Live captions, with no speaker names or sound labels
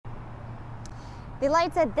The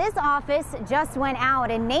lights at this office just went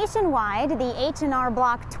out, and nationwide, the H&R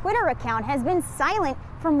Block Twitter account has been silent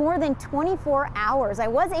for more than 24 hours. I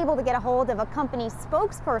was able to get a hold of a company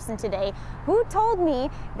spokesperson today who told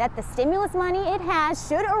me that the stimulus money it has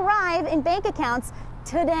should arrive in bank accounts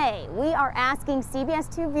today. We are asking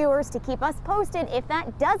CBS 2 viewers to keep us posted if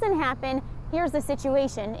that doesn't happen. Here's the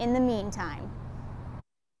situation in the meantime.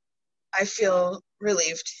 I feel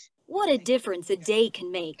relieved. What a difference a day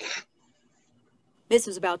can make. This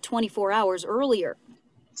was about 24 hours earlier.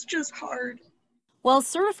 It's just hard. While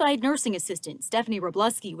certified nursing assistant Stephanie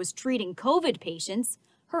Robluski was treating COVID patients,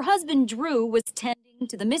 her husband Drew was tending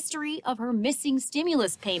to the mystery of her missing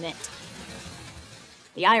stimulus payment.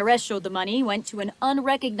 The IRS showed the money went to an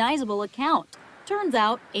unrecognizable account. Turns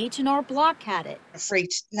out H&R Block had it. It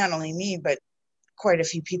freaked not only me, but quite a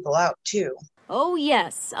few people out too. Oh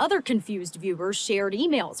yes, other confused viewers shared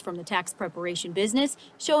emails from the tax preparation business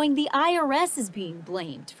showing the IRS is being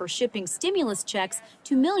blamed for shipping stimulus checks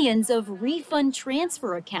to millions of refund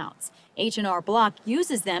transfer accounts. H&R Block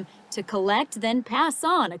uses them to collect, then pass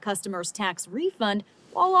on a customer's tax refund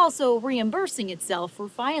while also reimbursing itself for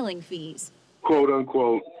filing fees. Quote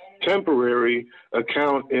unquote, temporary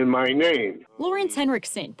account in my name. Lawrence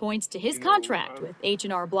Henriksen points to his contract with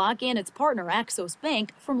H&R Block and its partner Axos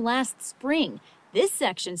Bank from last spring. This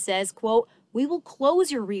section says, quote, we will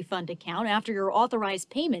close your refund account after your authorized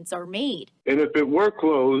payments are made. And if it were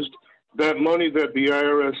closed, that money that the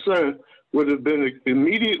IRS sent would have been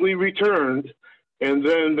immediately returned, and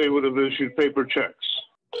then they would have issued paper checks.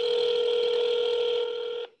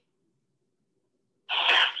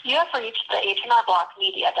 You have reached the H&R Block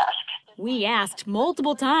media desk. We asked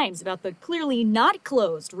multiple times about the clearly not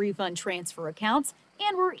closed refund transfer accounts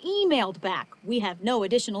and were emailed back. We have no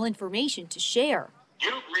additional information to share.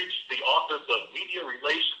 You've reached the Office of Media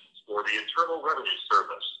Relations for the Internal Revenue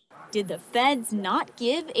Service. Did the feds not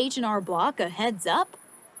give H&R Block a heads up?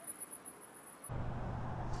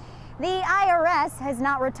 The IRS has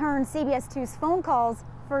not returned CBS 2's phone calls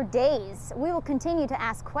for days. We will continue to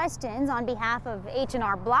ask questions on behalf of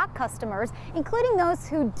H&R Block customers, including those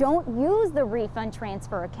who don't use the refund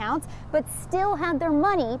transfer accounts but still have their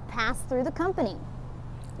money passed through the company.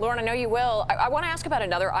 Lauren, I know you will. I want to ask about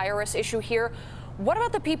another IRS issue here. What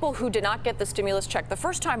about the people who did not get the stimulus check the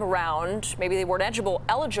first time around? Maybe they weren't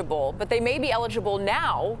eligible, but they may be eligible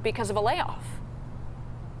now because of a layoff.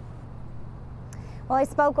 Well, I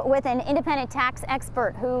spoke with an independent tax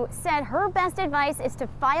expert who said her best advice is to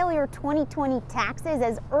file your 2020 taxes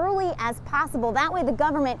as early as possible. That way the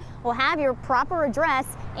government will have your proper address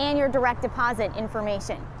and your direct deposit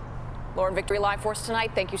information. Lauren, Victory Live for us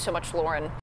tonight. Thank you so much, Lauren.